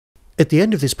At the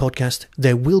end of this podcast,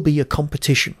 there will be a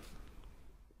competition.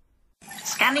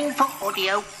 Scanning for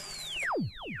audio.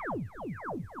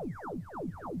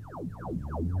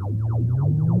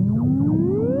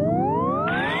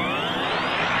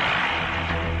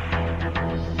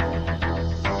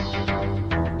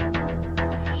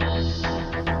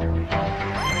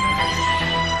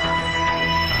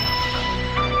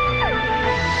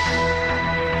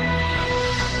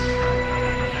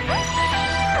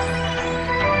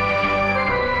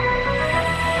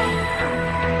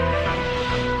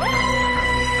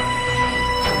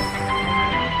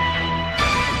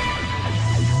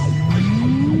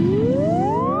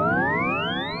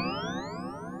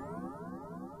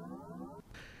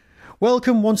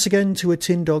 Welcome once again to a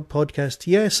Tin Dog podcast.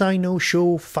 Yes, I know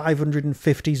show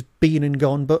 550's been and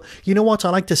gone, but you know what?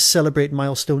 I like to celebrate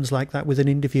milestones like that with an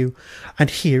interview. And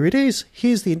here it is.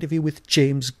 Here's the interview with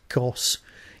James Goss.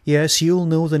 Yes, you'll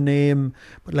know the name,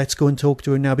 but let's go and talk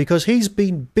to him now because he's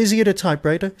been busy at a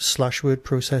typewriter / word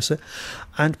processor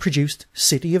and produced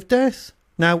City of Death.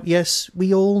 Now, yes,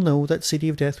 we all know that City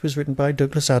of Death was written by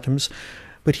Douglas Adams,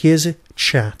 but here's a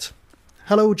chat.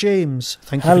 Hello, James.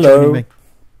 Thank you for joining me.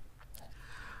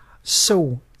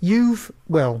 So,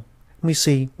 let me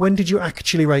see, when did you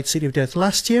actually write City of Death?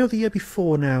 Last year or the year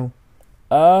before now?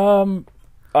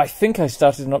 I think I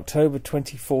started in October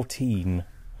 2014.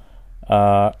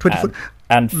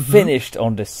 And finished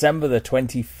on December the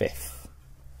 25th.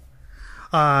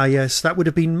 Ah, yes, that would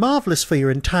have been marvellous for your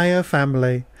entire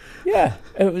family. Yeah,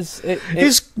 it was...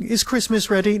 Is Christmas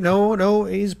ready? No,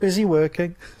 he's busy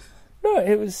working. No,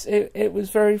 it was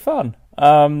very fun.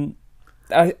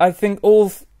 I think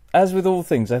as with all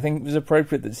things, I think it was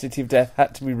appropriate that City of Death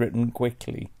had to be written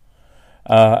quickly,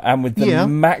 and with the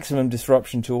maximum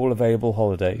disruption to all available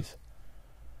holidays.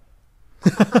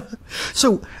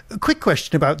 So, a quick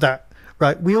question about that.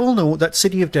 Right, we all know that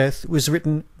City of Death was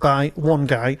written by one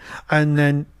guy, and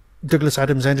then Douglas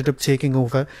Adams ended up taking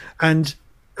over, and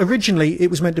originally it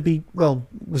was meant to be,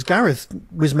 Gareth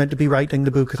was meant to be writing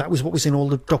the book. That was what was in all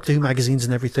the Doctor Who magazines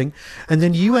and everything, and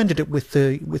then you ended up with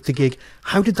the gig.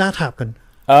 How did that happen?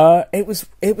 It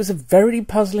was a very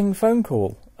puzzling phone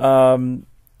call,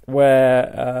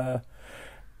 where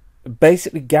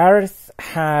basically Gareth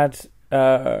had,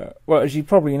 as you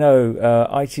probably know,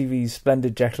 ITV's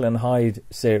Splendid Jekyll and Hyde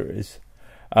series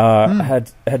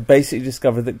had basically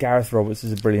discovered that Gareth Roberts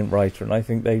is a brilliant writer, and I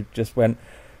think they just went,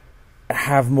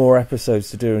 have more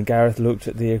episodes to do, and Gareth looked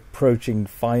at the approaching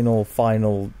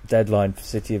final deadline for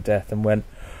City of Death and went,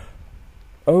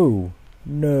 oh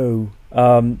no.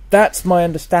 That's my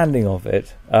understanding of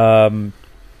it. I mean,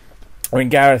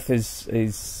 Gareth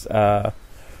is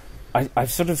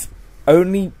I've sort of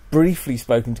only briefly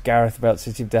spoken to Gareth about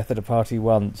City of Death at a party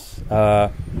once,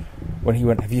 when he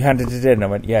went, have you handed it in? And I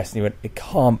went, yes. And he went, it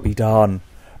can't be done.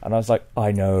 And I was like,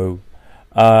 I know.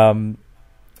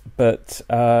 But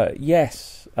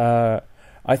yes, I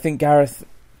think Gareth,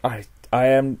 I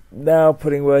am now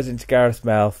putting words into Gareth's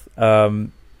mouth,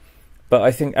 but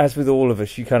I think, as with all of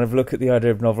us, you kind of look at the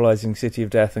idea of novelising City of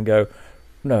Death and go,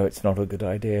 no, it's not a good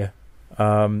idea.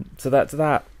 So that's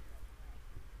that.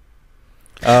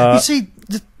 You see,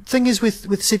 the thing is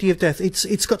with City of Death,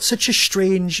 it's got such a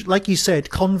strange, like you said,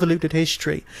 convoluted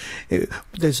history.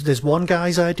 There's one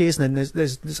guy's ideas, and then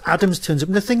there's Adams turns up.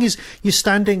 And the thing is, you're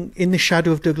standing in the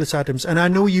shadow of Douglas Adams, and I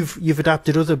know you've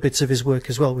adapted other bits of his work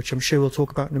as well, which I'm sure we'll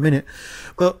talk about in a minute.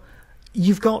 But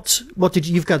you've got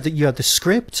you had the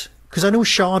script. Because I know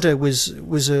Sharda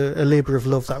was a labour of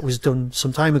love that was done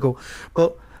some time ago,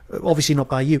 but obviously not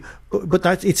by you. But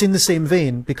that it's in the same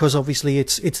vein, because obviously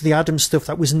it's the Adams stuff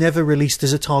that was never released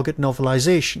as a target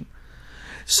novelisation.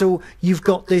 So you've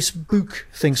got this book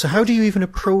thing. So how do you even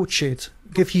approach it?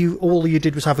 If all you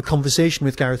did was have a conversation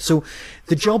with Gareth, so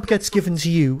the job gets given to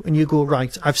you, and you go,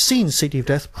 right, I've seen City of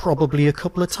Death probably a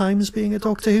couple of times, being a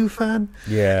Doctor Who fan.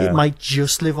 Yeah, it might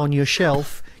just live on your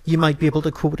shelf. You might be able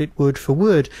to quote it word for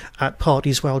word at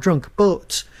parties while drunk,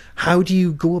 but how do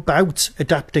you go about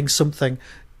adapting something?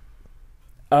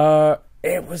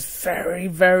 It was very,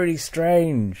 very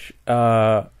strange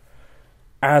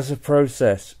as a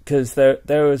process, because there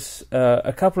was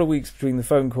a couple of weeks between the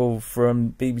phone call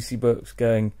from BBC Books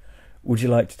going, would you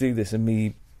like to do this, and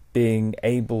me being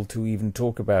able to even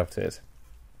talk about it.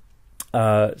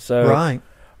 Right.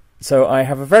 So I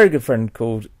have a very good friend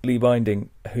called Lee Binding,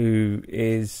 who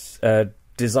is a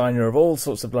designer of all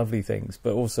sorts of lovely things,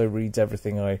 but also reads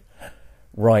everything I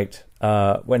write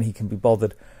when he can be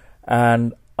bothered.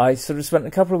 And I sort of spent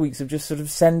a couple of weeks of just sort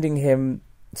of sending him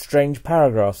strange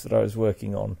paragraphs that I was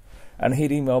working on. And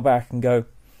he'd email back and go,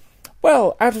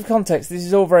 well, out of context, this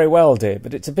is all very well, dear,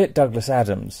 but it's a bit Douglas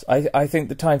Adams. I think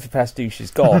the time for pastiche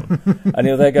is gone. And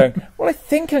you're there going, well, I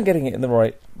think I'm getting it in the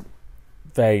right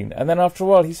vein. And then after a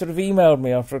while, he sort of emailed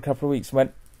me after a couple of weeks and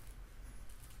went,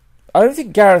 I don't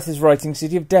think Gareth is writing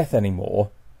City of Death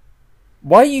anymore.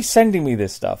 Why are you sending me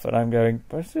this stuff? And I'm going,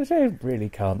 but I really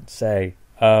can't say.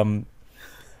 And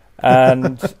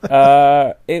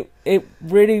it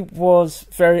really was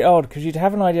very odd, because you'd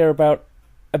have an idea about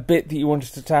a bit that you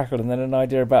wanted to tackle, and then an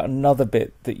idea about another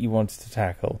bit that you wanted to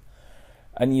tackle,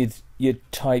 and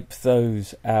you'd type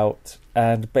those out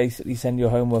and basically send your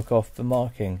homework off for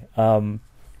marking. And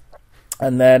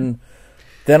then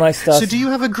I started. So do you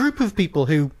have a group of people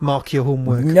who mark your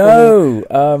homework?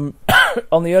 No.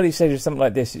 On the early stage of something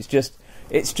like this, it's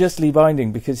just Lee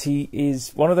Binding, because he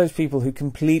is one of those people who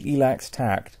completely lacks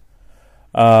tact.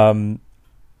 A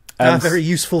very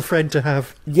useful friend to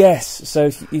have. Yes, so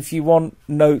if you want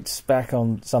notes back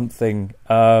on something,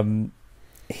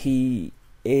 he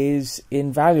is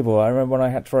invaluable. I remember when I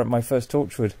had to write my first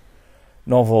Torchwood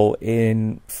novel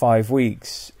in 5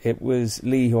 weeks, it was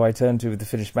Lee who I turned to with the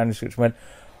finished manuscript and went,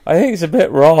 I think it's a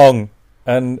bit wrong.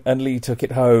 And Lee took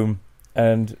it home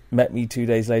and met me 2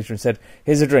 days later and said,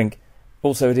 here's a drink.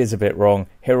 Also, it is a bit wrong.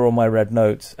 Here are all my red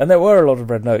notes. And there were a lot of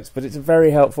red notes, but it's a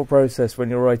very helpful process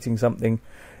when you're writing something,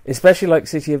 especially like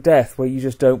City of Death, where you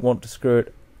just don't want to screw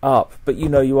it up, but you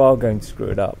know you are going to screw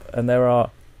it up. And there are...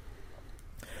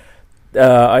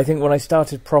 I think when I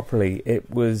started properly, it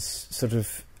was sort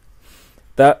of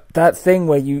that thing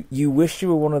where you wish you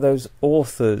were one of those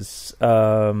authors...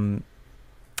 the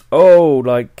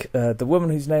woman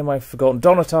whose name I've forgotten,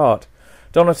 Donna Tartt,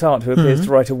 who appears to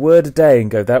write a word a day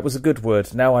and go, that was a good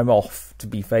word, now I'm off to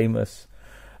be famous.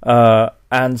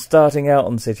 And starting out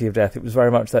on City of Death, it was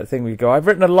very much that thing where you go, I've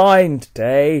written a line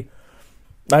today,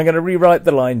 I'm going to rewrite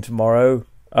the line tomorrow,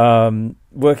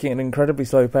 working at an incredibly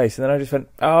slow pace. And then I just went,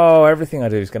 everything I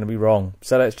do is going to be wrong,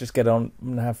 so let's just get on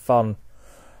and have fun.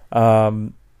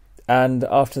 And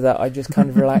after that, I just kind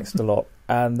of relaxed a lot,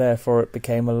 and therefore it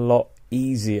became a lot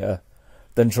easier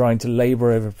than trying to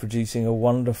labour over producing a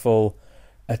wonderful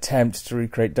attempt to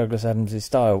recreate Douglas Adams'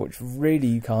 style, which really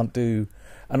you can't do.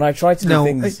 And I tried to do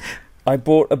things. I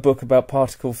bought a book about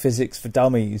particle physics for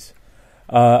dummies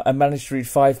and managed to read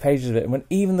 5 pages of it. And when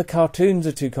even the cartoons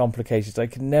are too complicated, I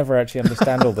could never actually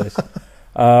understand all this.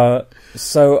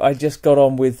 So I just got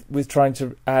on with trying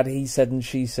to add he said and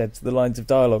she said to the lines of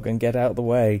dialogue and get out of the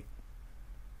way.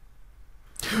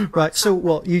 Right, so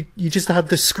what, you just had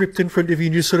the script in front of you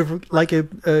and you sort of like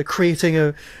creating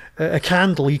a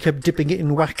candle, you kept dipping it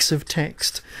in wax of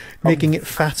text, making it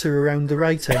fatter around the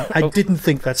writing. I didn't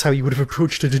think that's how you would have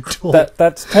approached it at all.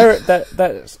 That's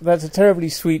a terribly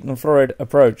sweet and florid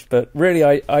approach, but really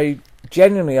I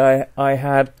genuinely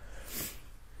had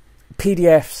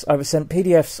PDFs, I was sent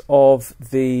PDFs of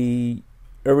the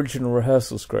original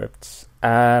rehearsal scripts,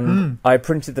 and I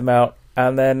printed them out,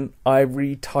 and then I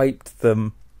retyped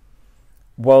them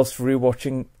whilst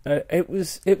rewatching. It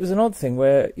was an odd thing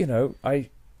where, you know, I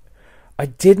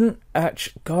didn't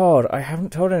actually... God, I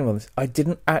haven't told anyone this. I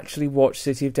didn't actually watch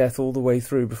City of Death all the way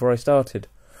through before I started.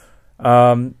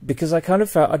 Because I kind of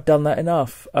felt I'd done that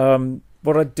enough.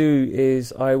 What I'd do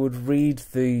is I would read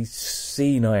the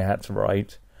scene I had to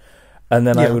write, and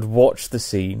then I would watch the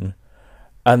scene,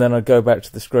 and then I'd go back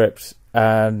to the script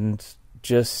and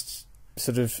just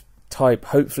sort of type,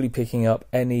 hopefully picking up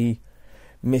any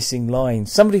missing lines.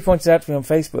 Somebody pointed out to me on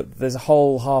Facebook there's a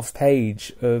whole half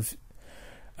page of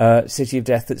City of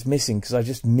Death that's missing because I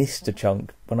just missed a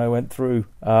chunk when I went through,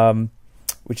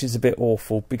 which is a bit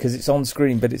awful because it's on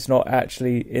screen but it's not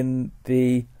actually in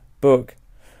the book.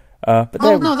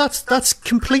 That's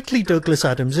completely Douglas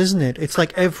Adams, isn't it? It's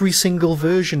like every single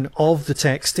version of the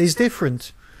text is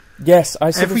different. Yes,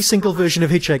 every single version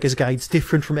of Hitchhiker's Guide is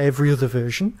different from every other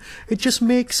version. It just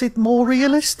makes it more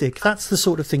realistic. That's the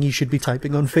sort of thing you should be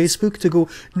typing on Facebook to go,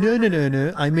 no,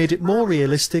 I made it more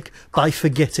realistic by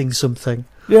forgetting something.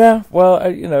 Yeah,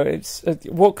 well, you know, it's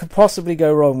what could possibly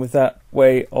go wrong with that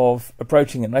way of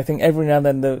approaching it? And I think every now and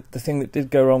then the thing that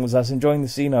did go wrong was I was enjoying the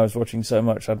scene I was watching so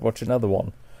much I'd watch another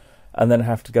one and then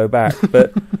have to go back.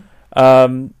 But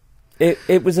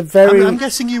It was a very... I'm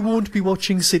guessing you won't be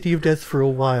watching City of Death for a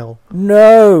while.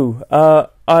 No.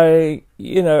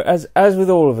 As with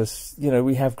all of us, you know,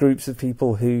 we have groups of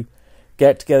people who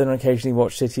get together and occasionally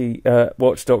watch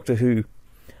Doctor Who.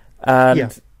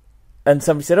 And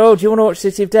somebody said, oh, do you want to watch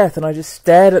City of Death? And I just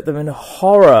stared at them in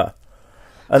horror.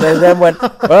 And they then went,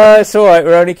 well, it's all right,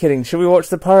 we're only kidding. Should we watch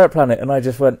The Pirate Planet? And I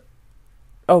just went,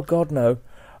 oh, God, no.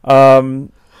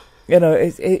 You know,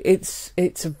 it's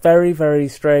a very, very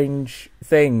strange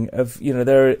thing. Of, you know,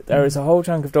 there is a whole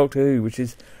chunk of Doctor Who which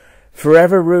is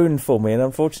forever ruined for me, and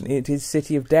unfortunately, it is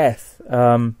City of Death.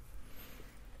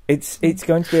 It's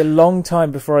going to be a long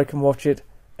time before I can watch it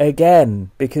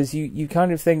again, because you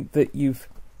kind of think that you've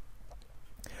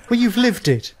lived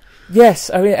it. Yes,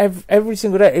 I mean every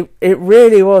single day. It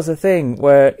really was a thing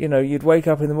where, you know, you'd wake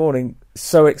up in the morning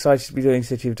so excited to be doing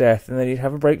City of Death, and then you'd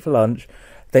have a break for lunch.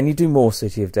 Then you do more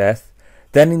City of Death.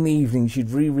 Then in the evenings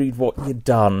you'd reread what you'd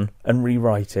done and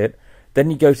rewrite it. Then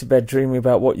you go to bed dreaming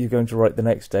about what you're going to write the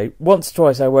next day. Once or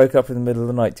twice I woke up in the middle of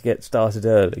the night to get started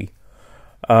early.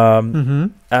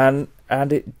 And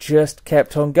it just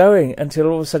kept on going until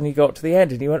all of a sudden you got to the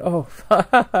end and you went, oh,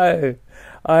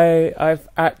 I've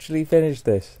actually finished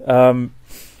this.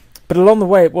 But along the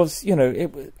way it was, you know,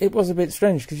 it was a bit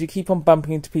strange, because you keep on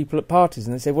bumping into people at parties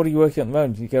and they say, what are you working on at the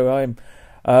moment? And you go, I'm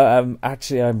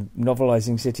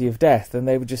novelising City of Death, and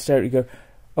they would just stare at you and go,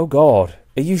 oh God,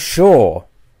 are you sure?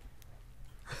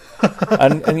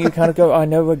 and you kind of go, I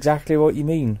know exactly what you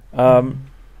mean.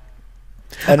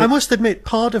 And I must admit,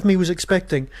 part of me was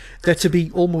expecting there to be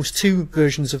almost two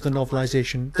versions of the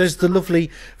novelisation. There's the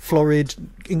lovely, florid,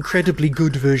 incredibly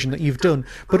good version that you've done,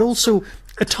 but also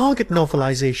a Target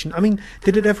novelisation. I mean,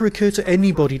 did it ever occur to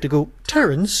anybody to go,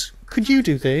 Terence, could you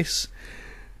do this?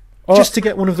 Just to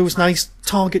get one of those nice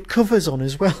Target covers on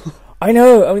as well. I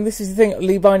know. I mean, this is the thing.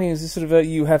 Lee Binding is a sort of a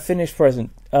you have finished present.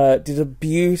 Did a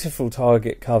beautiful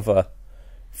Target cover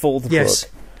for the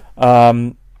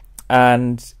book.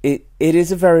 And it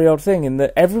is a very odd thing in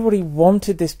that everybody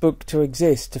wanted this book to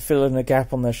exist to fill in a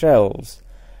gap on their shelves.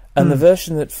 And the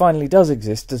version that finally does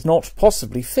exist does not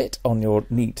possibly fit on your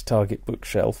neat Target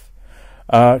bookshelf,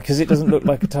 because it doesn't look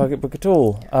like a Target book at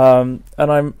all. And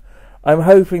I'm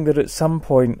hoping that at some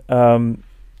point,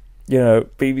 you know,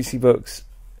 BBC Books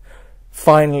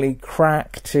finally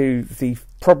crack to the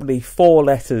probably 4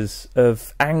 letters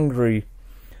of angriness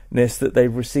that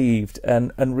they've received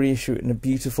and reissue it in a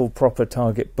beautiful, proper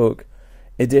Target book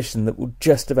edition that will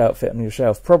just about fit on your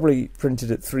shelf. Probably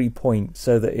printed at 3 points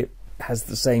so that it has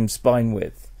the same spine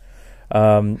width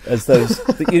as those.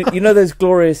 you know those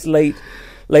glorious late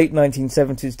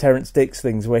 1970s Terence Dicks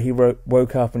things where he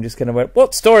woke up and just kind of went,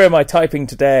 what story am I typing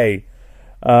today?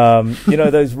 You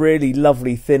know, those really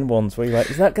lovely thin ones where you're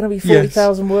like, is that going to be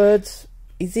 40,000 words?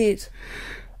 Is it?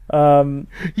 It's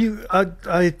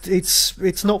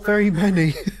not very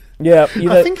many. Yeah, you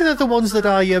know, I think they're the ones that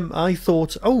I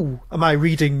thought, oh, my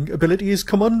reading ability has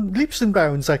come on leaps and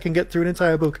bounds. I can get through an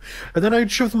entire book, and then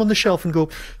I'd shove them on the shelf and go,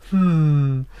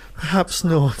 perhaps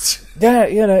not. Yeah,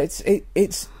 you know, it's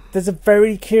there's a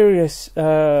very curious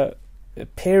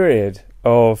period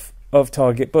of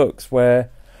Target books where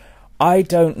I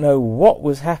don't know what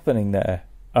was happening there,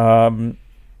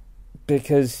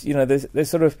 because, you know, there's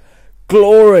sort of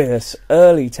glorious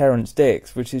early Terence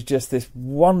Dicks, which is just this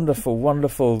wonderful,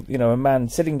 wonderful, you know, a man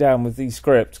sitting down with these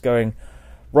scripts going,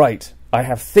 right, I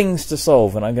have things to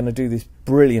solve and I'm going to do this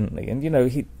brilliantly. And, you know,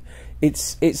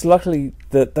 it's luckily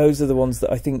that those are the ones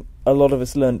that I think a lot of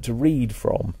us learnt to read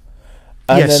from.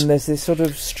 And then there's this sort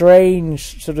of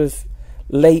strange sort of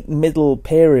late middle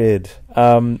period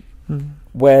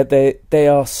where they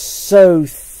are so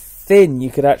thin you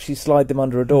could actually slide them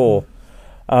under a door.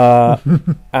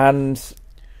 And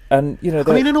you know,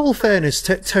 I mean, in all fairness,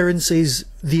 Terence is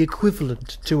the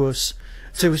equivalent to us,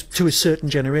 to a certain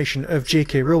generation, of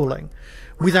J.K. Rowling.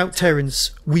 Without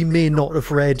Terence, we may not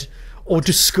have read or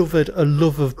discovered a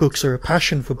love of books or a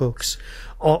passion for books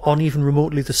on even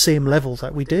remotely the same level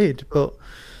that we did. But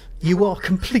you are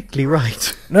completely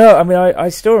right. No, I mean, I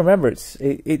still remember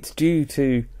it's due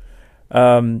to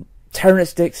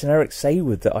Terence Dicks and Eric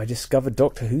Saywood that I discovered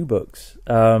Doctor Who books.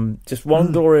 Just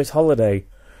one glorious holiday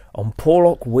on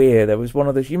Porlock Weir. There was one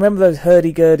of those. You remember those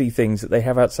hurdy-gurdy things that they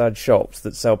have outside shops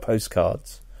that sell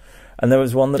postcards? And there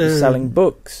was one that was selling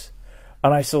books.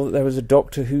 And I saw that there was a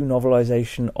Doctor Who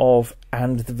novelisation of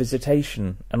And the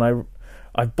Visitation. And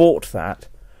I bought that.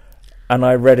 And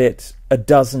I read it a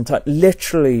dozen times.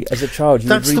 Literally, as a child, you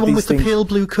would read That's the one with things. the pale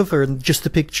blue cover and just the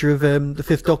picture of the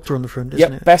Fifth Doctor on the front,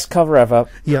 isn't it? Best cover ever.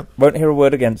 Yep. Won't hear a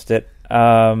word against it.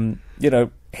 You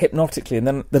know, hypnotically. And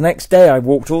then the next day I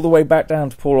walked all the way back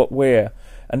down to Porlock Weir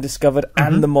and discovered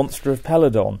And the Monster of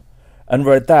Peladon. And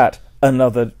read that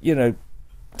another, you know,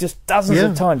 just dozens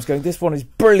of times, going, this one is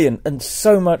brilliant and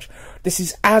so much. This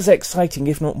is as exciting,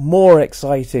 if not more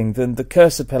exciting, than The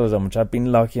Curse of Peladon, which I've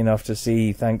been lucky enough to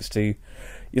see thanks to,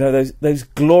 you know, those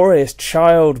glorious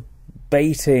child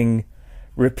baiting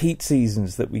repeat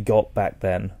seasons that we got back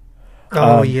then.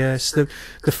 Oh yes, the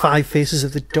five faces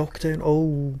of the Doctor.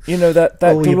 Oh, you know that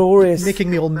glorious, making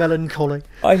me all melancholy.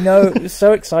 I know, it was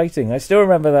so exciting. I still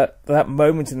remember that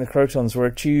moment in the Crotons where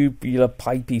a tubular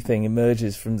pipey thing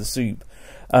emerges from the soup,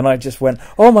 and I just went,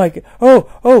 "Oh my!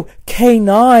 Oh!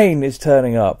 K9 is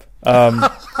turning up."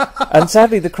 And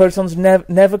sadly, the Crotons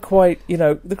never quite. You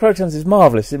know, the Crotons is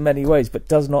marvellous in many ways, but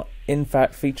does not, in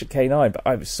fact, feature K9. But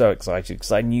I was so excited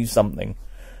because I knew something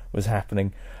was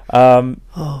happening.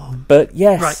 But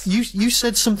yes, right. You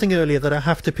said something earlier that I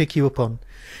have to pick you up on.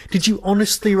 Did you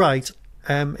honestly write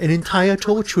an entire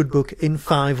Torchwood book in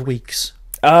 5 weeks?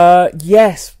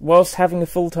 Yes, whilst having a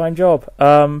full-time job.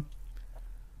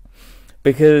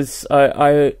 Because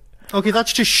I okay,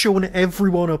 that's just showing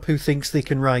everyone up who thinks they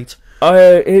can write.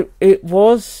 It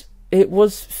was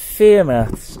fear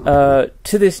maths. To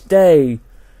this day,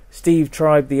 Steve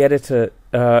Tribe, the editor,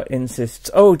 insists,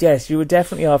 "Oh yes, you were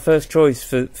definitely our first choice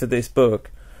for this book."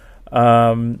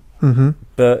 But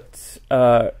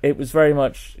it was very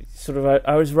much sort of.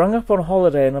 I was rung up on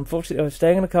holiday, and unfortunately, I was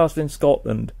staying in a castle in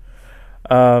Scotland,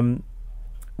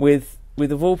 with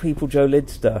of all people Joe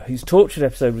Lidster, whose Tortured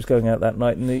episode was going out that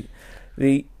night, and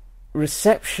the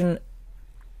reception.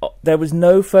 There was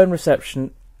no phone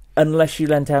reception unless you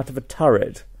leant out of a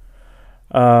turret.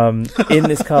 In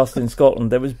this castle in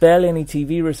Scotland, there was barely any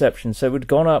TV reception, so we'd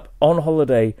gone up on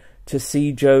holiday to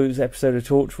see Joe's episode of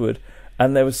Torchwood,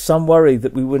 and there was some worry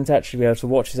that we wouldn't actually be able to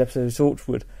watch his episode of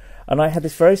Torchwood. And I had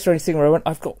this very strange thing where I went,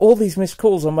 I've got all these missed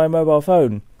calls on my mobile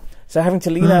phone, so having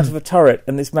to lean out of a turret,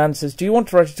 and this man says, "Do you want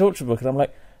to write a Torchwood book?" And I'm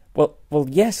like, well,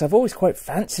 yes, I've always quite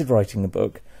fancied writing a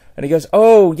book. And he goes,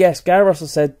 "Oh yes, Gary Russell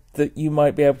said that you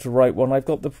might be able to write one. I've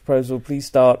got the proposal, please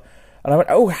start." And I went,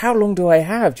 "Oh, how long do I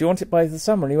have? Do you want it by the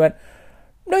summer?" And he went,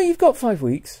 "No, you've got 5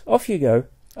 weeks. Off you go."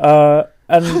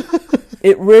 And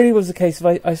it really was a case of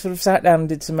I sort of sat down and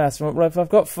did some maths and went, well, if I've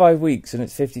got 5 weeks and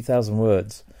it's 50,000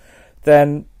 words,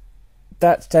 then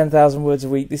that's 10,000 words a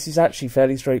week. This is actually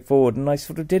fairly straightforward. And I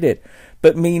sort of did it.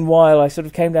 But meanwhile, I sort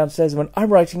of came downstairs and went,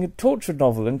 "I'm writing a Tortured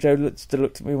novel." And Joe looked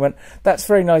at me and went, "That's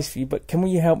very nice for you, but can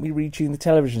you help me retune the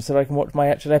television so that I can watch my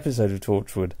actual episode of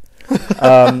Torchwood?"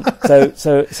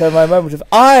 So my moment of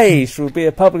 "I shall be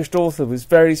a published author" was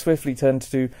very swiftly turned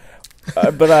to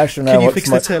but I shall now Can you watch fix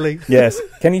the telly? Yes.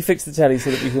 Can you fix the telly so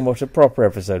that we can watch a proper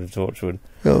episode of Torchwood?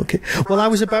 Okay. Well, I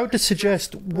was about to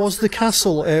suggest, was the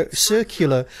castle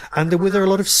circular, and were there a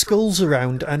lot of skulls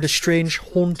around and a strange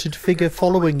haunted figure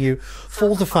following you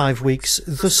for the 5 weeks,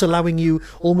 thus allowing you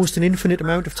almost an infinite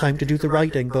amount of time to do the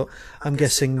writing, but I'm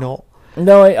guessing not.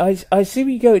 No, I see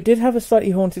where you go. It did have a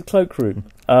slightly haunted cloakroom.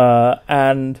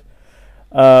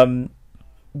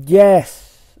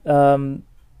 Yes.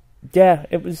 Yeah,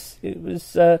 it was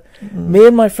me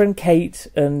and my friend Kate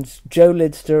and Joe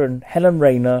Lidster and Helen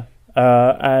Rayner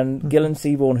and Gillan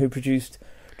Seaborn, who produced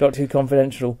Doctor Who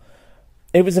Confidential.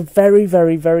 It was a very,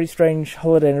 very, very strange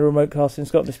holiday in a remote castle in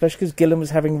Scotland, especially because Gillan was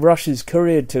having rushes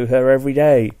couriered to her every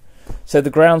day. So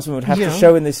the groundsman would have to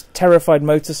show in this terrified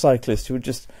motorcyclist who would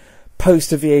just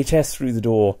post a VHS through the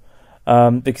door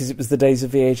because it was the days of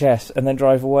VHS, and then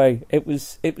drive away. It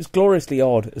was gloriously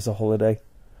odd as a holiday.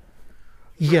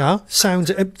 Yeah,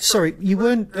 sounds... sorry, you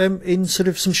weren't in sort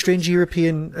of some strange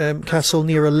European castle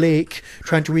near a lake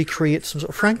trying to recreate some sort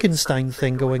of Frankenstein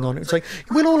thing going on. It's like,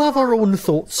 we'll all have our own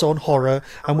thoughts on horror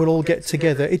and we'll all get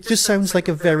together. It just sounds like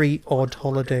a very odd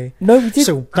holiday. No, we did.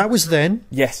 So that was then.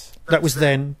 Yes. That was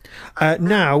then.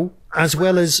 Now, as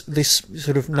well as this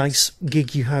sort of nice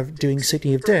gig you have doing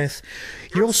City of Death,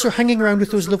 you're also hanging around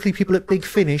with those lovely people at Big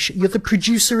Finish. You're the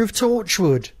producer of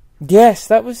Torchwood. Yes,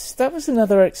 that was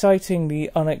another excitingly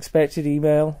unexpected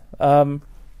email.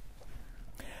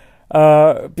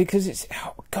 Because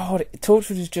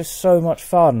Torchwood is just so much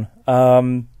fun.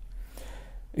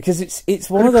 Because it's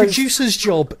one of those. A producer's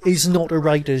job is not a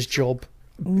writer's job.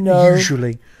 No,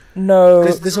 usually. No,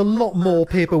 there's a lot more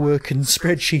paperwork and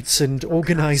spreadsheets and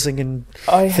organising and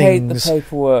I things. hate the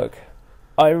paperwork.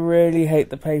 I really hate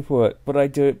the paperwork, but I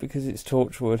do it because it's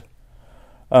Torchwood.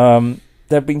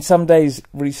 There have been some days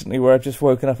recently where I've just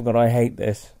woken up and gone, I hate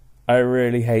this. I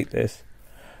really hate this.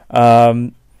 But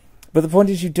the point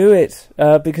is you do it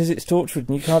because it's Torchwood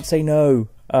and you can't say no.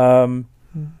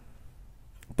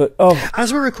 But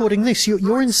as we're recording this,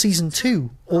 you're in season 2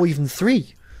 or even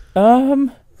 3.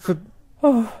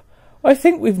 I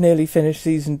think we've nearly finished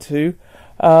season 2.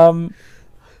 But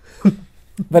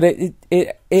it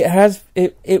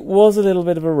was a little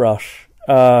bit of a rush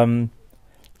to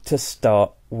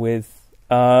start with.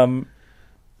 But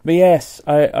yes,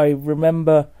 I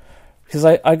remember because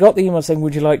I got the email saying,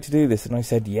 "Would you like to do this?" And I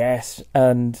said yes,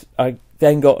 and I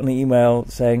then got an email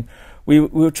saying,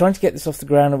 we were trying to get this off the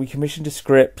ground, and we commissioned a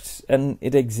script, and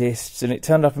it exists, and it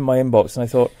turned up in my inbox, and I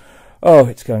thought, oh,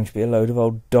 it's going to be a load of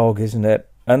old dog, isn't it?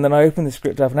 And then I opened the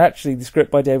script up, and actually the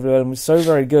script by David Llewellyn was so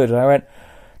very good, and I went,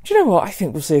 do you know what, I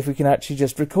think we'll see if we can actually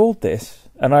just record this.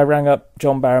 And I rang up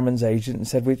John Barrowman's agent and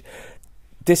said,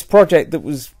 this project that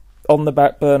was on the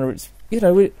back burner, it's,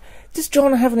 does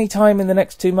John have any time in the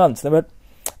next 2 months? And they went,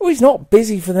 oh, he's not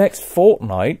busy for the next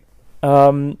fortnight.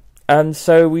 And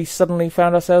so we suddenly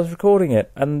found ourselves recording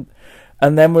it. And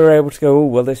then we were able to go, oh,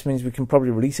 well, this means we can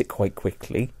probably release it quite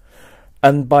quickly.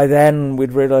 And by then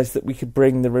we'd realised that we could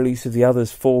bring the release of the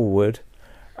others forward.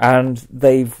 And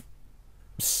they've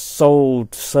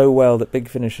sold so well that Big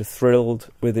Finish are thrilled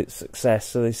with its success.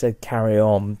 So they said, carry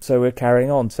on. So we're carrying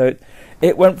on. So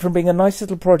it went from being a nice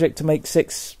little project to make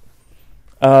 6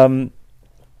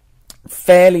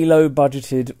 fairly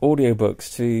low-budgeted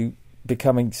audiobooks to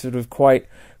becoming sort of quite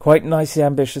nicely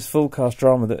ambitious full-cast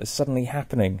drama that is suddenly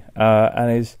happening,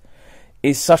 and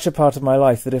is such a part of my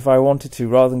life that if I wanted to,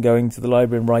 rather than going to the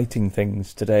library and writing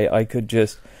things today, I could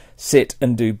just sit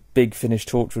and do Big Finish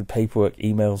Torchwood paperwork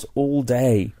emails all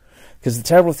day. Because the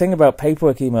terrible thing about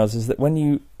paperwork emails is that when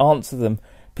you answer them,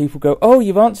 people go, oh,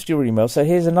 you've answered your email, so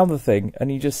here's another thing,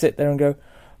 and you just sit there and go,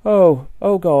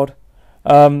 oh God.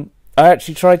 I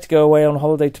actually tried to go away on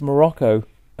holiday to Morocco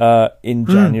in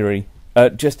January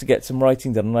just to get some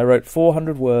writing done, and I wrote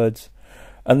 400 words,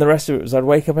 and the rest of it was I'd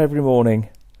wake up every morning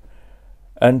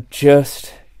and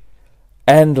just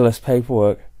endless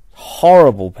paperwork,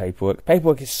 horrible paperwork.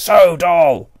 Paperwork is so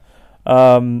dull,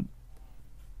 and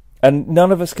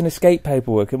none of us can escape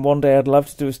paperwork, and one day I'd love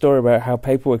to do a story about how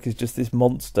paperwork is just this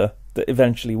monster that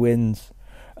eventually wins,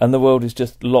 and the world is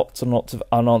just lots and lots of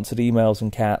unanswered emails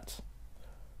and cats.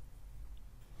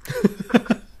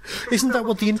 Isn't that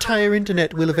what the entire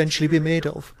internet will eventually be made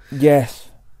of? Yes,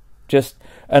 just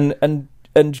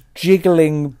and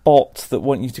jiggling bots that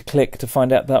want you to click to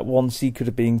find out that one secret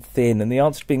of being thin, and the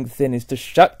answer to being thin is to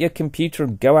shut your computer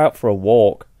and go out for a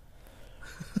walk.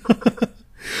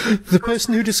 The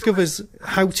person who discovers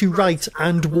how to write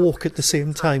and walk at the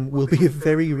same time will be a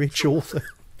very rich author.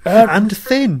 And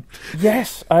thin.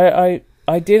 Yes, I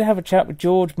did have a chat with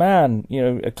George Mann,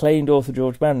 acclaimed author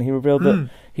George Mann, and he revealed that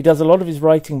he does a lot of his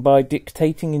writing by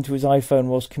dictating into his iPhone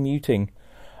whilst commuting,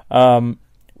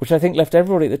 which I think left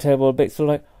everybody at the table a bit sort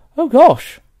of like, oh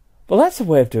gosh, well that's a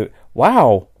way of doing it.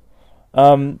 Wow.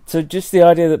 So just the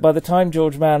idea that by the time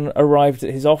George Mann arrived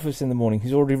at his office in the morning,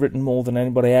 he's already written more than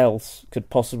anybody else could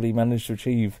possibly manage to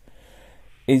achieve.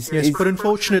 But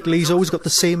unfortunately he's always got the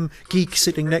same geek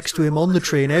sitting next to him on the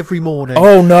train every morning.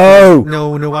 Oh no!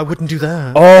 No, I wouldn't do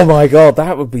that. Oh my God,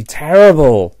 that would be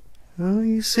terrible. Oh,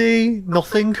 you see,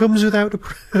 nothing comes without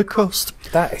a cost.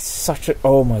 That is such a...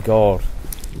 Oh my God.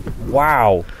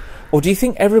 Wow. Or do you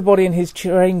think everybody in his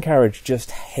train carriage just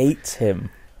hates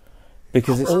him?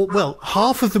 Because it's... well,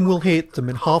 half of them will hate them,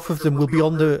 and half of them will be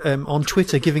on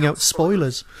Twitter giving out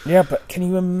spoilers. Yeah, but can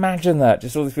you imagine that?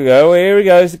 Just all these people go, oh, here he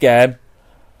goes again.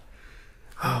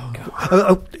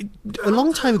 Oh, a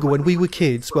long time ago when we were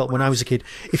kids, well, when I was a kid,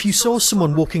 if you saw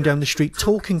someone walking down the street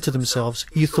talking to themselves,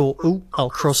 you thought, oh,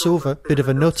 I'll cross over, bit of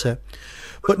a nutter.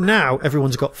 But now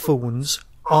everyone's got phones.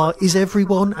 Is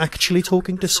everyone actually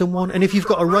talking to someone? And if you've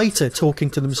got a writer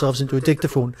talking to themselves into a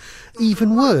dictaphone,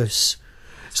 even worse.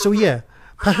 So yeah,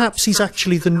 perhaps he's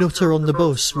actually the nutter on the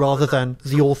bus rather than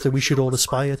the author we should all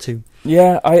aspire to.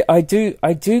 Yeah, I do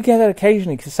get that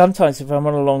occasionally, because sometimes if I'm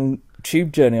on a long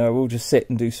tube journey, I will just sit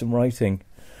and do some writing,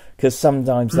 because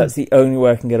sometimes that's the only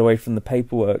way I can get away from the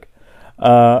paperwork.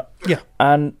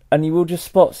 And you will just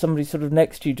spot somebody sort of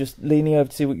next to you just leaning over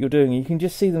to see what you're doing, and you can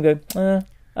just see them go,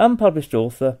 unpublished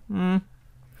author. And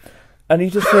you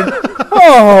just think,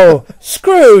 oh,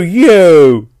 screw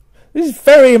you, this is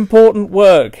very important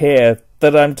work here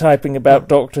that I'm typing about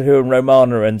Doctor Who and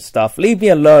Romana and stuff, leave me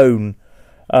alone.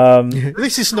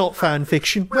 This is not fan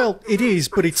fiction. Well, it is,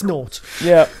 but it's not.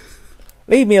 Yeah.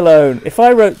 Leave me alone. If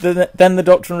I wrote then the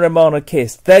Doctor and Romana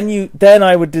kissed, then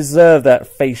I would deserve that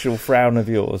facial frown of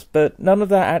yours. But none of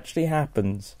that actually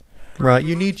happens. Right,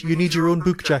 you need your own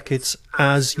book jackets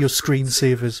as your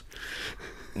screensavers.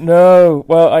 No,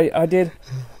 well, I did.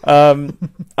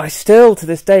 I still, to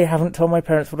this day, haven't told my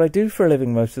parents what I do for a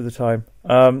living most of the time,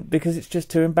 because it's just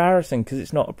too embarrassing, because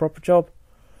it's not a proper job.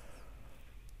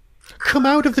 Come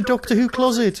out of the Doctor Who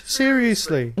closet,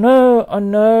 seriously. No, I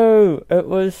know. It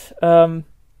was,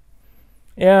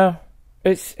 yeah,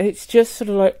 it's just sort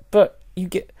of like, but you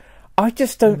get, I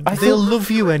just don't... They'll love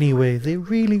you anyway, they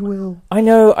really will. I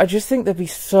know, I just think they'd be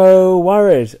so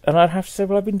worried, and I'd have to say,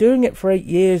 well, I've been doing it for 8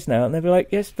 years now, and they'd be like,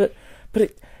 yes, but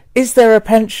is there a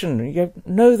pension? And you go,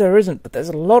 no, there isn't, but there's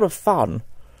a lot of fun.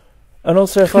 And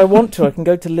also, if I want to, I can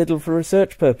go to Lidl for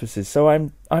research purposes. So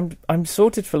I'm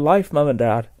sorted for life, Mum and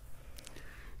Dad.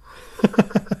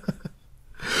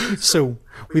 So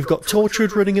we've got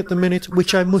Torchwood running at the minute,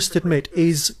 which I must admit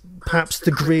is perhaps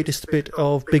the greatest bit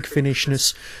of Big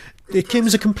Finishness. It came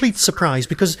as a complete surprise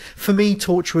because for me,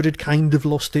 Torchwood had kind of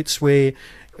lost its way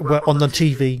on the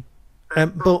TV.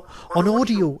 But on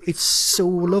audio, it's so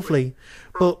lovely.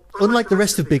 But unlike the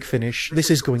rest of Big Finish,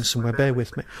 this is going somewhere, bear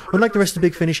with me. Unlike the rest of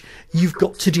Big Finish, you've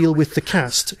got to deal with the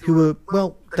cast, who are,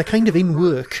 well, they're kind of in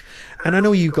work. And I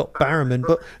know you've got Barrowman,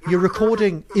 but you're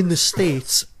recording in the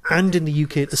States and in the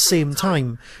UK at the same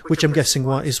time, which I'm guessing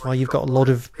is why you've got a lot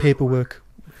of paperwork.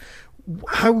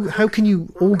 How can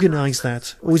you organise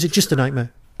that? Or is it just a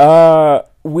nightmare?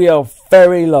 We are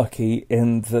very lucky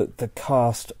in that the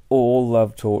cast all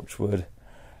love Torchwood,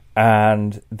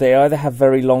 and they either have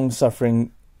very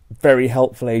long-suffering, very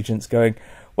helpful agents going,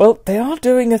 well, they are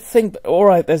doing a thing, but all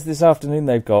right, there's this afternoon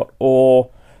they've got,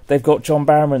 or they've got John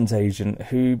Barrowman's agent,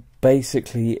 who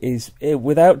basically is,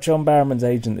 without John Barrowman's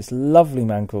agent, this lovely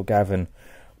man called Gavin,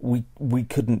 we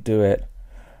couldn't do it.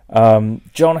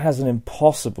 John has an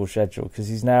impossible schedule, because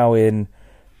he's now in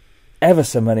ever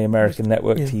so many American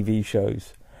network TV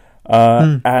shows.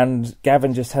 And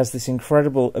Gavin just has this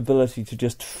incredible ability to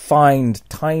just find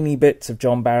tiny bits of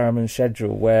John Barrowman's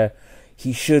schedule where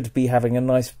he should be having a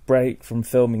nice break from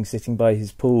filming sitting by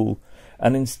his pool,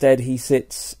 and instead he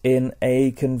sits in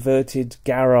a converted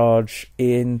garage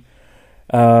in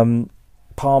Palm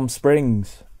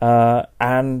Springs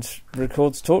and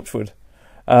records Torchwood.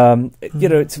 You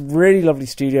know, it's a really lovely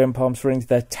studio in Palm Springs.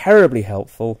 They're terribly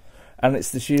helpful. And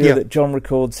it's the studio that John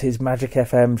records his Magic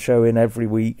FM show in every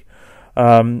week.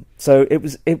 So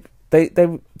they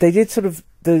did sort of,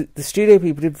 the studio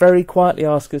people did very quietly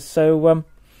ask us, so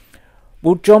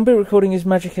will John be recording his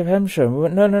Magic FM show? And we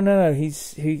went, no, he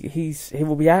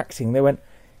will be acting. They went,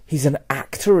 he's an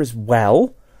actor as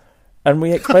well? And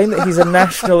we explained that he's a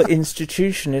national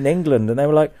institution in England, and they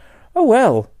were like, oh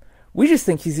well, we just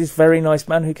think he's this very nice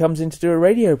man who comes in to do a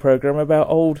radio programme about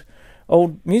old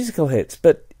musical hits,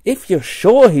 but if you're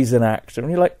sure he's an actor, and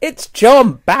you're like, it's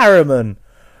John Barrowman.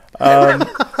 Well,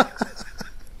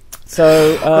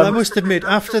 I must admit,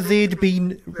 after they'd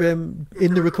been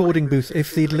in the recording booth,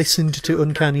 if they'd listened to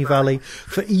Uncanny Valley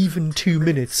for even 2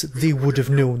 minutes, they would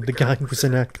have known the guy was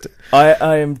an actor.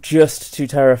 I am just too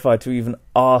terrified to even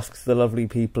ask the lovely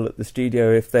people at the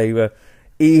studio if they were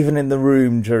even in the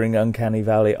room during Uncanny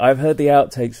Valley. I've heard the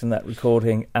outtakes from that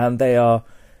recording, and they are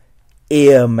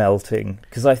ear melting,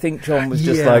 because I think John was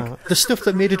just like, the stuff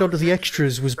that made it onto the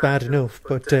extras was bad enough,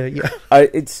 but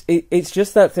it's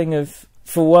just that thing of,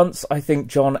 for once I think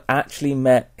John actually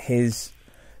met his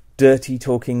dirty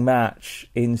talking match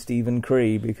in Stephen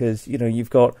Cree, because you know, you've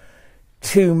got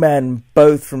two men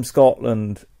both from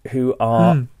Scotland who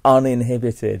are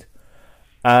uninhibited,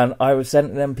 and I was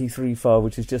sent an MP3 file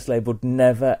which is just labelled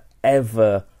never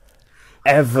ever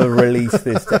release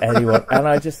this to anyone. And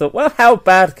I just thought, well, how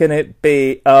bad can it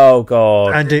be? Oh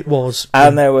god. And it was.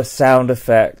 And there were sound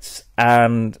effects,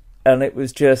 and it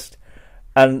was just,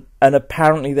 and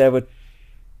apparently there were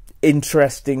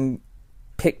interesting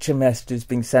picture messages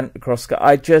being sent across.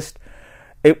 I don't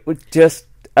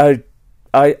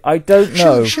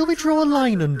know. Shall we draw a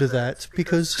line under that?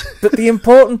 Because but the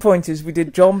important point is we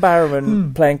did John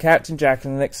Barrowman playing Captain Jack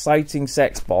in an exciting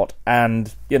sex bot,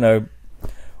 and you know,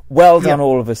 well done,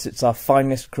 all of us. It's our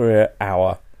finest career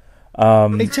hour.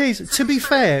 It is. To be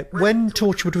fair, when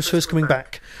Torchwood was first coming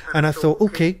back, and I thought,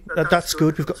 okay, that's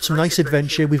good. We've got some nice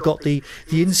adventure. We've got the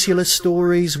insular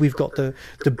stories. We've got the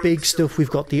big stuff. We've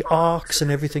got the arcs and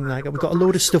everything like that. We've got a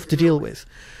load of stuff to deal with.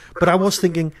 But I was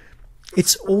thinking,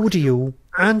 it's audio,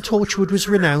 and Torchwood was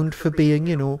renowned for being,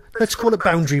 you know, let's call it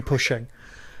boundary pushing.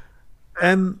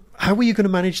 How were you going to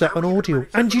manage that on audio?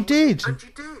 And you did.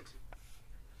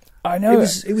 I know.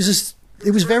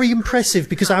 It was very impressive,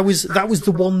 because that was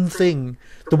the one thing,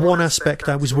 the one aspect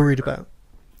I was worried about.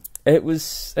 It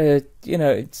was, you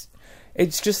know,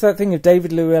 it's just that thing of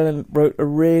David Llewellyn wrote a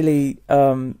really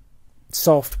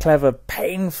soft, clever,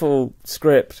 painful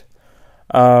script,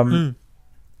 and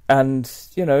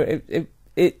you know,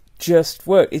 it just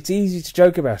worked. It's easy to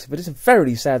joke about it, but it's a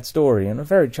very sad story and a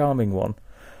very charming one.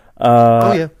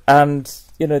 And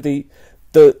you know, the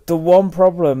one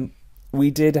problem we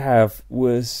did have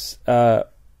was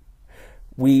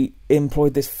we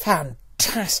employed this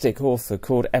fantastic author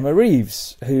called Emma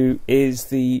Reeves, who is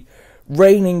the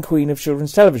reigning queen of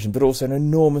children's television, but also an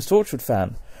enormous Torchwood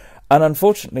fan. And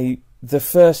unfortunately, the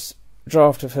first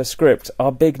draft of her script,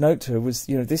 our big note to her was,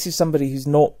 you know, this is somebody who's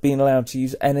not been allowed to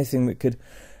use anything that could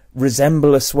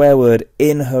resemble a swear word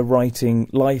in her writing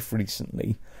life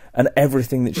recently. and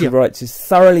everything that she writes is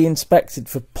thoroughly inspected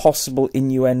for possible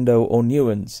innuendo or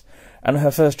nuance. And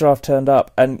her first draft turned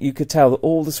up, and you could tell that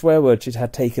all the swear words she'd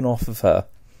had taken off of her.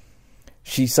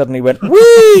 She suddenly went,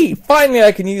 "Whee! Finally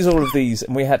I can use all of these."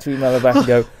 And we had to email her back and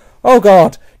go, "Oh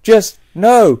God, just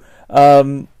no."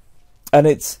 And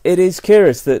it is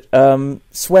curious that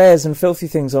swears and filthy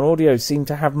things on audio seem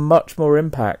to have much more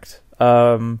impact.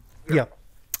 And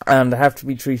have to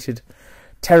be treated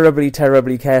terribly,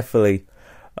 terribly carefully.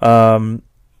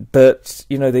 But,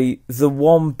 you know, the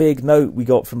one big note we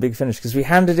got from Big Finish, because we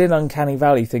handed in Uncanny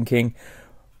Valley thinking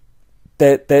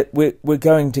that we're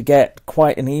going to get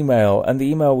quite an email, and the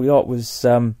email we got was,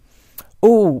 there's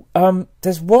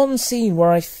one scene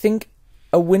where I think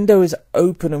a window is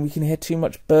open and we can hear too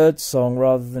much bird song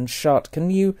rather than shut. Can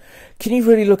you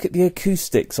really look at the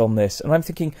acoustics on this? And I'm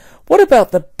thinking, what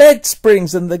about the bed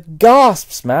springs and the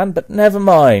gasps, man? But never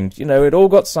mind. You know, it all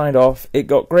got signed off. It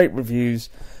got great reviews.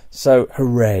 So,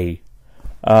 hooray.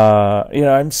 You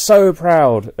know, I'm so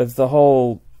proud of the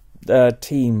whole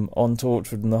team on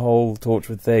Torchwood and the whole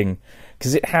Torchwood thing,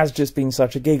 because it has just been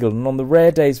such a giggle. And on the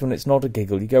rare days when it's not a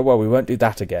giggle, you go, well, we won't do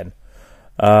that again.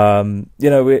 You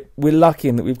know, we're lucky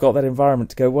in that we've got that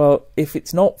environment to go, well, if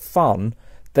it's not fun,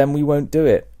 then we won't do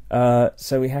it.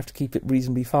 So we have to keep it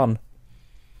reasonably fun.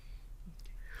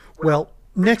 Well,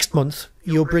 next month,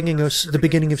 you're bringing us the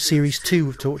beginning of Series 2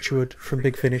 of Torchwood from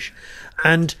Big Finish,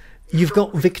 and you've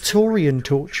got Victorian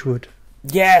Torchwood.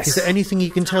 Yes! Is there anything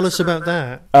you can tell us about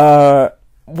that?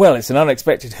 Well, it's an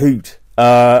unexpected hoot.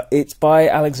 It's by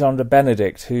Alexandra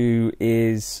Benedict, who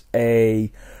is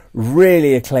a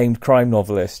really acclaimed crime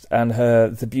novelist, and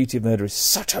The Beauty of Murder is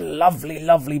such a lovely,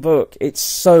 lovely book. It's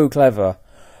so clever.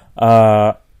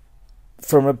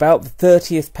 From about the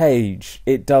 30th page,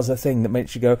 it does a thing that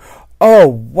makes you go, oh,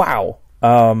 wow.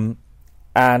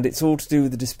 And it's all to do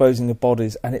with the disposing of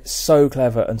bodies, and it's so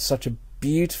clever and such a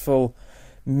beautiful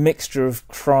mixture of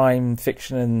crime,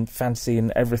 fiction and fantasy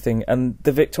and everything. And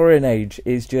the Victorian age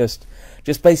is just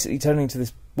basically turning to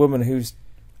this woman who's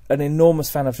an enormous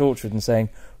fan of Torchwood and saying,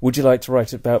 would you like to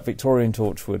write about Victorian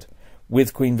Torchwood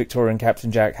with Queen Victoria and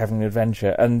Captain Jack having an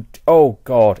adventure? And oh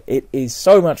God, it is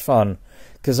so much fun,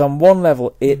 because on one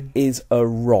level it is a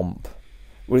romp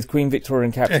with Queen Victoria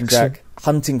and Captain Jack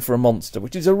hunting for a monster,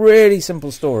 which is a really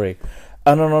simple story.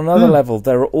 And on another level,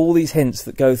 there are all these hints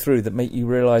that go through that make you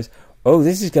realise, oh,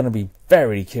 this is going to be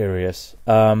very curious.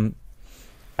 So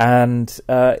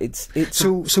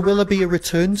will there be a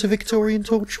return to Victorian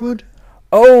Torchwood?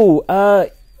 Oh,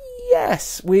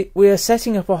 yes. We are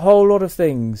setting up a whole lot of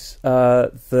things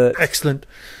that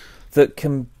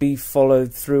can be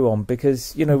followed through on,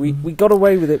 because, you know, we got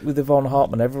away with it with Yvonne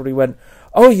Hartman. Everybody went,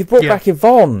 oh, you brought back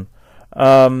Yvonne.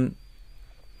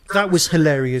 That was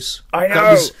hilarious. I know.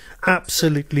 That was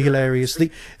absolutely hilarious.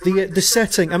 The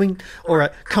setting, I mean, all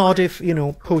right, Cardiff, you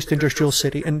know, post-industrial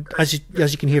city, and as you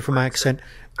can hear from my accent,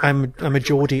 I'm a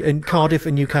Geordie, and Cardiff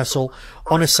and Newcastle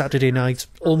on a Saturday night,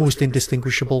 almost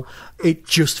indistinguishable. It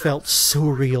just felt so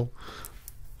real.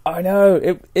 I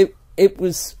know. It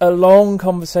was a long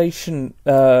conversation,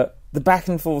 the back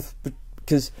and forth,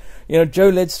 because, you know,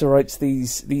 Joe Lidster writes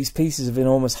these pieces of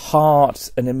enormous heart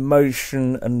and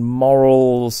emotion and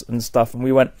morals and stuff, and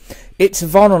we went, it's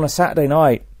Yvonne on a Saturday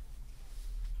night.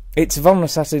 It's Yvonne on a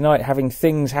Saturday night having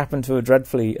things happen to her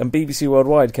dreadfully, and BBC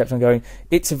Worldwide kept on going,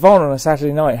 it's Yvonne on a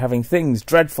Saturday night having things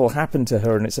dreadful happen to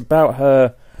her, and it's about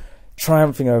her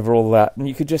triumphing over all that. And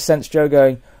you could just sense Joe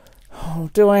going, oh,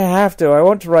 do I have to? I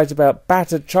want to write about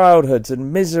battered childhoods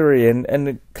and misery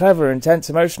and clever, intense,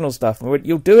 emotional stuff. And we went,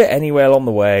 you'll do it anyway along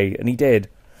the way. And he did.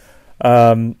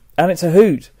 And it's a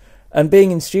hoot. And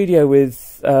being in studio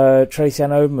with Tracy Ann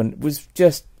Oberman was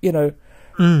just, you know,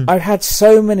 I've had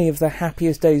so many of the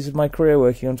happiest days of my career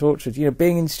working on Torchwood. You know,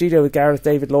 being in studio with Gareth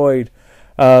David Lloyd,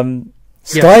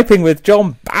 Skyping with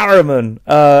John Barrowman,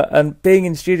 and being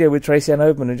in studio with Tracy Ann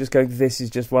Oberman and just going, this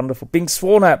is just wonderful. Being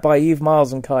sworn at by Eve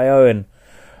Miles and Kai Owen.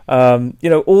 You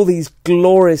know, all these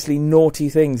gloriously naughty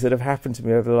things that have happened to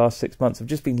me over the last 6 months have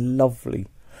just been lovely.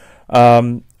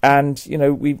 And, you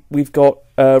know, we've got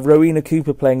Rowena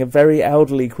Cooper playing a very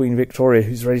elderly Queen Victoria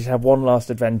who's ready to have one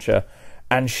last adventure.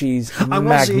 And she's magnificent.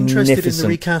 I was interested in the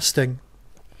recasting.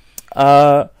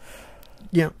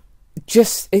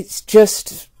 It's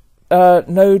just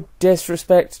no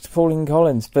disrespect to Pauline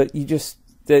Collins, but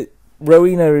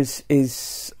Rowena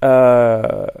is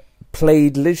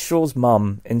played Liz Shaw's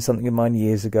mum in something of mine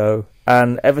years ago,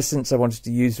 and ever since I wanted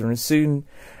to use her, and as soon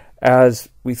as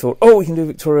we thought, oh, we can do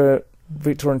Victorian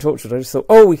Torchwood, I just thought,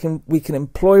 oh, we can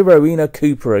employ Rowena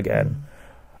Cooper again.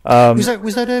 Was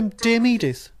that Dame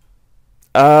Edith?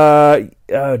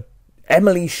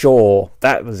 Emily Shaw,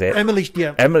 that was it.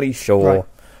 Emily Shaw.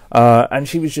 Right. And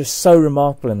she was just so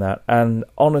remarkable in that. And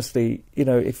honestly, you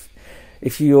know,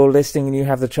 if you're listening and you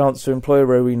have the chance to employ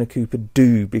Rowena Cooper,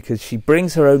 do, because she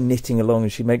brings her own knitting along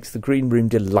and she makes the green room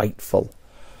delightful.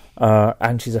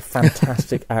 And she's a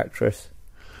fantastic actress.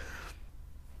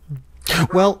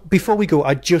 Well, before we go,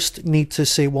 I just need to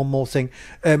say one more thing.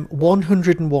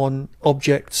 101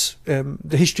 Objects,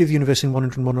 The History of the Universe in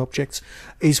 101 Objects,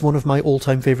 is one of my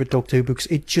all-time favourite Doctor Who books.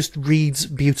 It just reads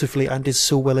beautifully and is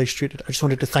so well illustrated. I just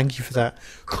wanted to thank you for that,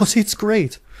 because it's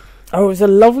great. Oh, it was a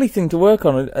lovely thing to work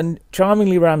on, and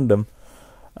charmingly random.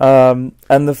 And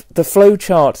the flow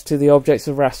chart to the Objects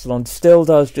of Rassilon still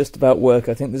does just about work.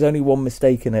 I think there's only one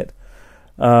mistake in it.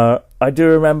 I do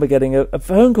remember getting a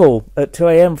phone call at 2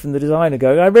 a.m. from the designer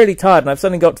going, "I'm really tired and I've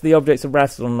suddenly got to the Objects of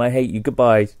Rassilon and I hate you.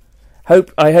 Goodbye.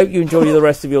 I hope you enjoy the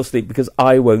rest of your sleep, because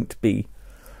I won't be."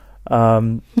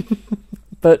 But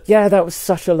yeah, that was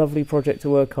such a lovely project to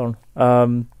work on.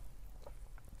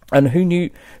 And who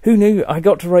knew I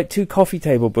got to write 2 coffee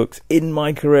table books in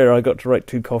my career. I got to write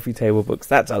 2 coffee table books.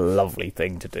 That's a lovely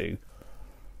thing to do.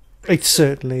 It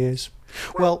certainly is.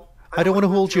 Well, I don't want to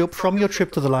hold you up from your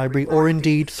trip to the library, or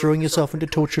indeed throwing yourself into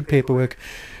tortured paperwork.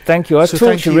 Thank you. I've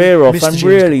talked your ear off. I'm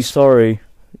really sorry.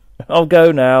 I'll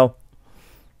go now.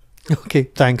 Okay,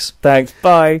 thanks. Thanks.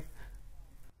 Bye.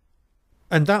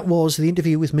 And that was the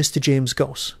interview with Mr. James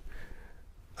Goss.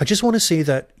 I just want to say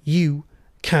that you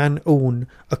can own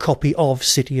a copy of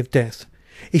City of Death.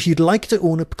 If you'd like to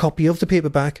own a copy of the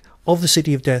paperback of the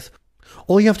City of Death,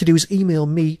 all you have to do is email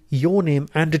me your name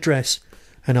and address,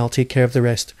 and I'll take care of the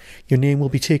rest. Your name will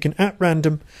be taken at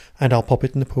random, and I'll pop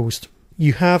it in the post.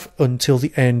 You have until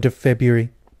the end of February.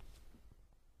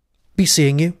 Be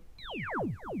seeing you.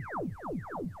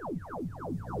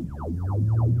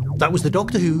 That was the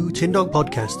Doctor Who Tin Dog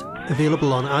Podcast,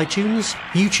 available on iTunes,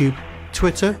 YouTube,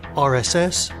 Twitter,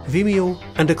 RSS, Vimeo,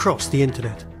 and across the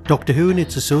internet. Doctor Who and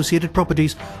its associated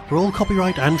properties are all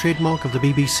copyright and trademark of the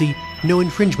BBC. No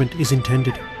infringement is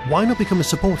intended. Why not become a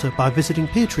supporter by visiting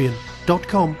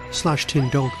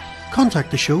patreon.com/tindog.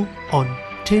 Contact the show on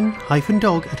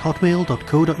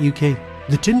tin-dog@hotmail.co.uk.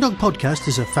 The Tin Dog Podcast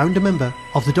is a founder member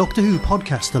of the Doctor Who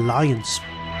Podcast Alliance.